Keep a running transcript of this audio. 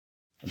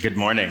Good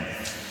morning.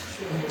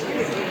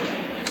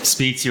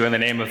 Speak to you in the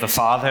name of the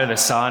Father, the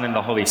Son, and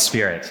the Holy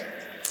Spirit.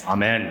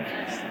 Amen.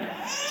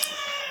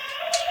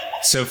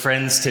 So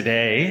friends,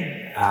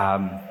 today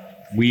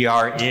we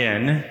are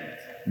in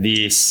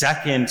the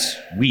second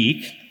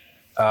week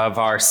of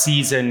our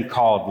season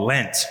called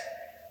Lent.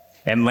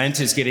 And Lent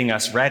is getting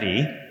us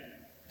ready,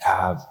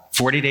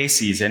 40-day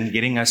season,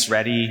 getting us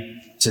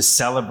ready to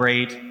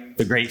celebrate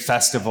the great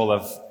festival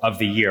of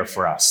the year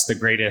for us, the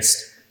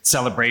greatest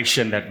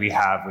celebration that we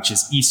have, which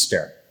is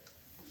Easter.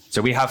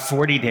 So we have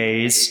 40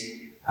 days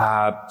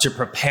to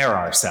prepare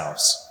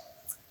ourselves.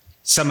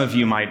 Some of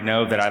you might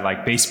know that I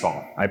like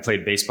baseball. I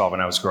played baseball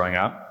when I was growing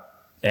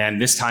up. And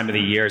this time of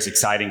the year is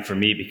exciting for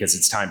me because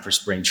it's time for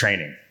spring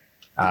training.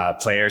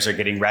 Players are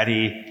getting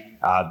ready,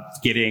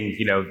 getting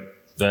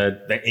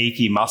the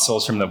achy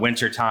muscles from the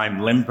wintertime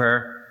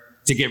limber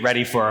to get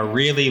ready for a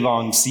really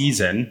long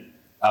season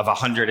of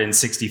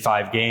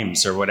 165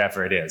 games or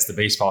whatever it is. The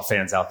baseball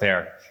fans out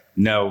there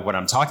know what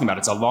I'm talking about.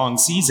 It's a long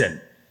season.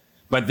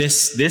 But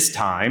this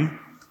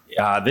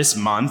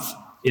month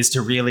is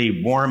to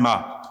really warm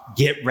up,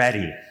 get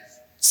ready,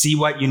 see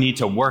what you need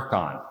to work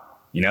on.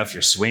 You know, if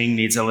your swing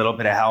needs a little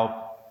bit of help,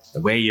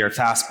 the way your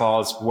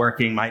fastball is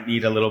working might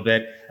need a little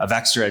bit of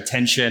extra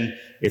attention.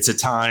 It's a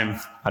time,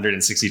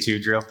 162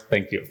 drill,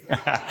 thank you.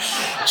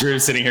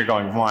 Drew's sitting here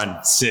going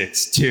 1,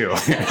 6, 2.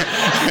 It's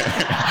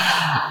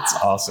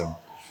awesome.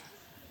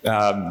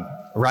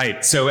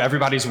 Right, so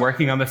everybody's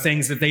working on the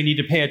things that they need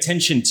to pay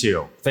attention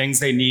to,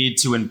 things they need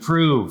to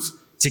improve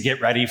to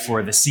get ready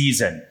for the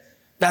season.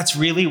 That's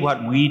really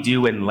what we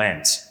do in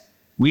Lent.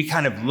 We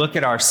kind of look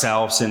at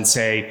ourselves and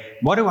say,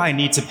 what do I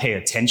need to pay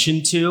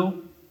attention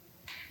to?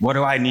 What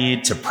do I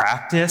need to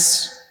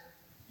practice?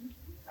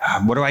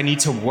 What do I need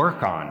to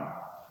work on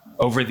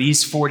over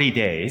these 40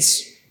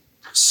 days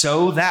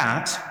so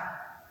that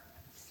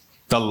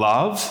the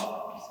love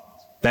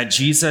that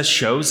Jesus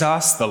shows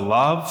us, the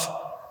love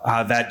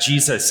that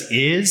Jesus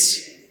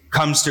is,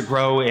 comes to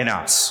grow in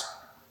us,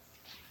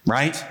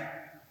 right?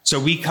 So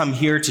we come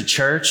here to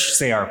church,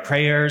 say our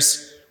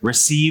prayers,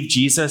 receive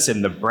Jesus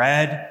in the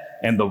bread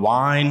and the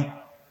wine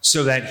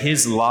so that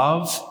his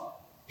love,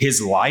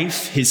 his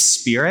life, his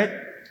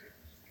spirit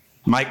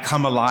might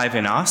come alive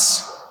in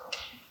us,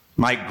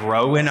 might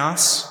grow in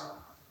us,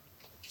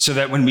 so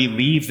that when we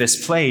leave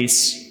this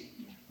place,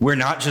 we're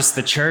not just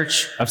the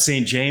church of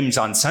St. James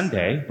on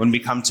Sunday, when we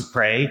come to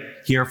pray,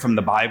 hear from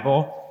the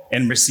Bible,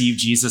 and receive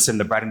Jesus in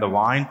the bread and the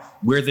wine.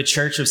 We're the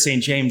church of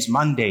St. James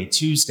Monday,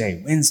 Tuesday,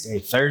 Wednesday,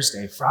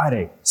 Thursday,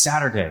 Friday,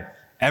 Saturday,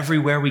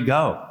 everywhere we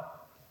go,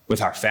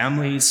 with our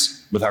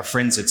families, with our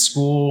friends at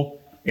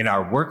school, in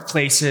our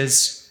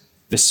workplaces,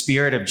 the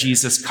Spirit of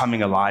Jesus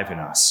coming alive in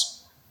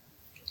us.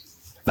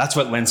 That's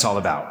what Lent's all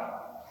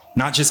about.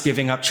 Not just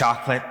giving up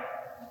chocolate,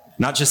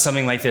 not just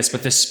something like this,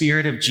 but the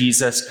Spirit of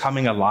Jesus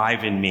coming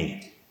alive in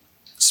me.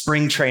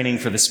 Spring training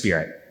for the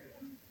Spirit.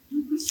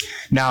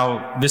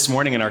 Now, this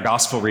morning in our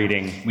gospel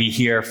reading, we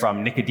hear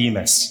from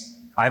Nicodemus.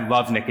 I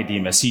love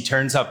Nicodemus. He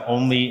turns up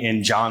only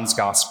in John's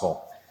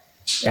gospel.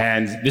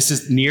 And this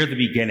is near the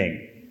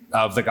beginning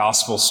of the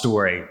gospel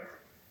story.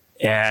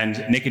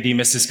 And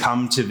Nicodemus has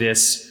come to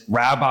this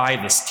rabbi,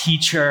 this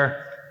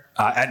teacher,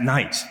 at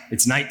night.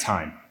 It's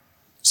nighttime.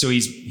 So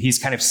he's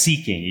kind of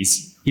seeking.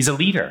 He's a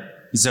leader.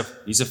 He's a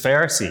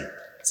Pharisee.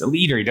 He's a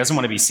leader. He doesn't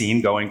want to be seen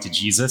going to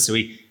Jesus. So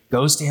he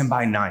goes to him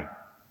by night.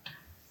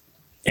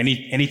 And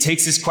he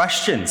takes his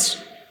questions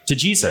to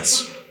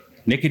Jesus.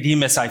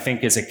 Nicodemus, I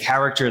think, is a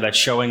character that's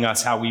showing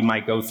us how we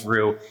might go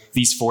through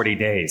these 40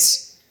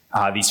 days,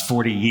 these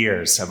 40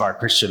 years of our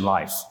Christian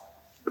life.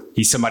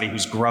 He's somebody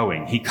who's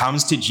growing. He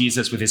comes to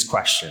Jesus with his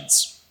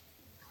questions.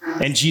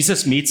 And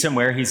Jesus meets him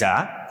where he's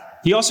at.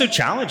 He also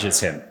challenges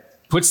him,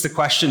 puts the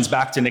questions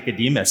back to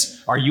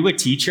Nicodemus. Are you a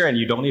teacher and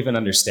you don't even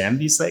understand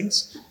these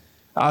things?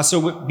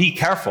 So be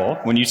careful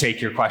when you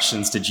take your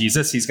questions to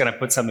Jesus. He's going to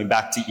put something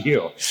back to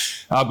you.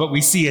 But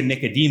we see in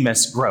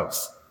Nicodemus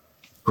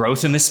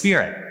growth in the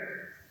Spirit.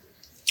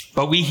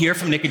 But we hear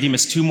from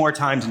Nicodemus 2 more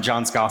times in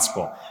John's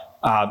Gospel.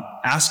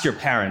 Ask your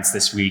parents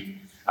this week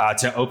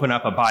to open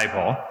up a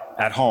Bible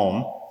at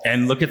home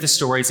and look at the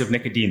stories of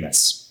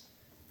Nicodemus.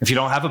 If you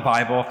don't have a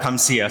Bible, come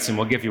see us and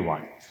we'll give you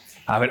one.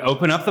 But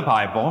open up the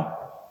Bible.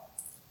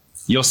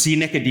 You'll see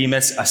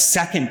Nicodemus a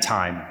second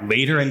time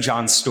later in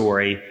John's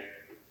story,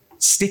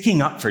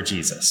 sticking up for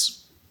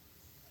Jesus.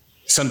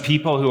 Some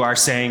people who are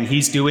saying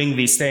he's doing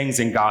these things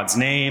in God's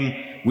name,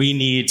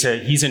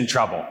 he's in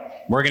trouble.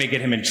 We're going to get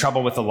him in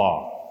trouble with the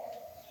law.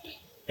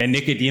 And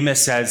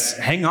Nicodemus says,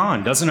 hang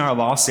on, doesn't our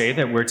law say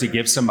that we're to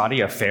give somebody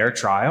a fair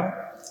trial?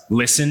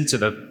 Listen to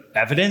the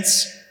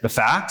evidence, the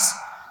facts?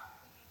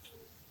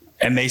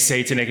 And they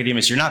say to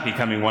Nicodemus, you're not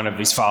becoming one of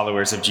these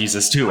followers of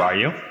Jesus too, are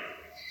you?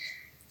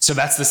 So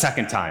that's the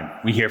second time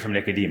we hear from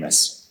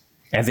Nicodemus.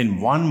 And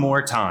then one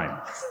more time,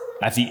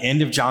 at the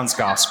end of John's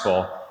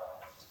gospel,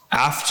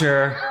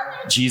 after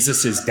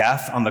Jesus'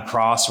 death on the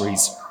cross, where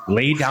he's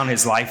laid down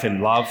his life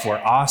in love for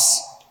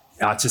us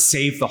to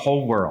save the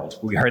whole world.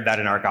 We heard that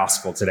in our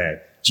gospel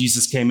today.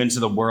 Jesus came into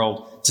the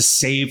world to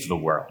save the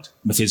world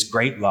with his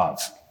great love,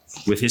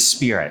 with his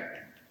Spirit.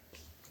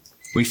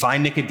 We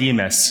find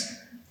Nicodemus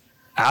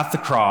at the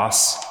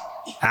cross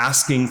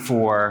asking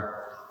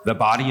for the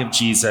body of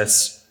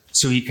Jesus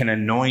so he can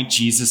anoint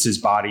Jesus'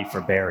 body for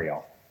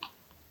burial.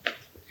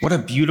 What a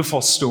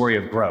beautiful story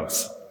of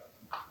growth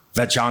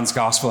that John's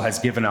gospel has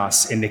given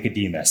us in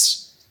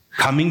Nicodemus.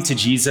 Coming to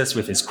Jesus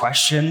with his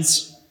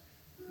questions,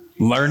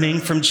 learning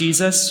from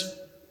Jesus,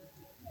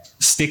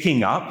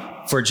 sticking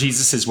up for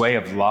Jesus' way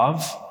of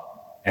love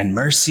and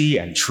mercy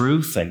and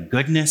truth and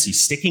goodness.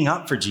 He's sticking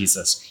up for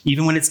Jesus,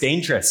 even when it's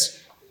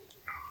dangerous.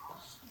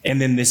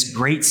 And then this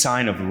great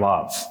sign of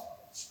love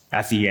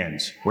at the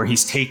end, where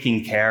he's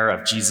taking care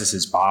of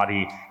Jesus'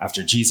 body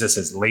after Jesus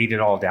has laid it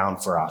all down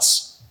for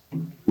us.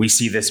 We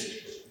see this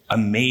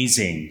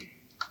amazing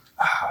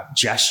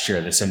gesture,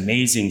 this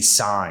amazing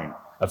sign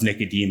of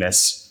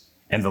Nicodemus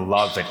and the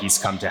love that he's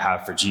come to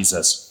have for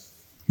Jesus.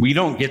 We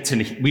don't get in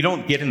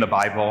the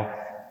Bible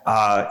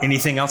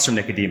anything else from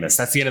Nicodemus.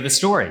 That's the end of the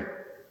story.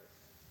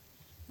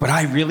 But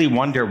I really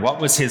wonder,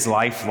 what was his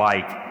life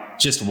like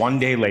just one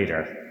day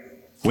later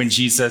when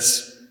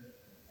Jesus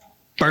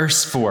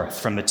burst forth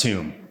from the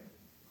tomb?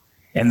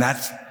 And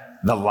that's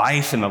the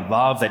life and the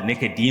love that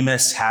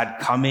Nicodemus had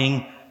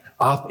coming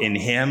up in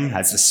him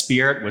as the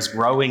Spirit was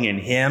growing in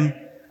him.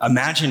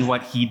 Imagine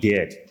what he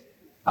did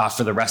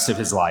for the rest of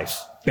his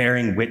life,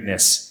 bearing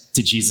witness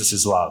to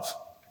Jesus' love.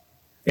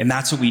 And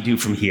that's what we do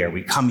from here.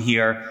 We come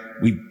here,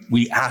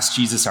 we ask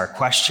Jesus our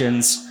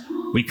questions,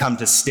 we come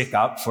to stick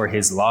up for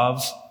his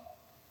love,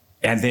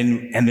 and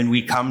then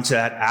we come to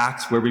that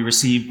act where we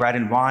receive bread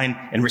and wine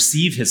and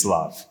receive his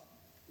love.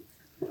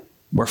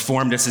 We're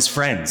formed as his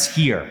friends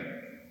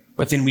here,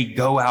 but then we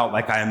go out,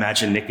 like I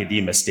imagine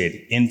Nicodemus did,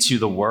 into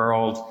the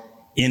world,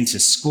 into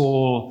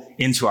school,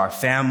 into our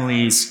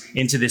families,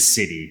 into this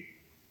city,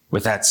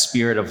 with that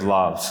spirit of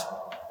love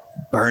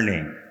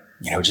burning,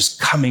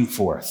 just coming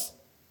forth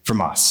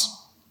from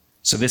us.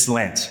 So this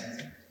Lent,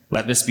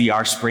 let this be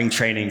our spring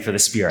training for the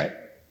Spirit.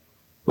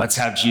 Let's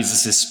have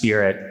Jesus'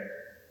 Spirit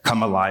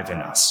come alive in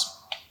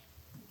us.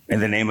 In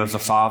the name of the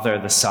Father,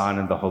 the Son,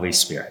 and the Holy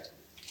Spirit.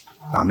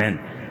 Amen.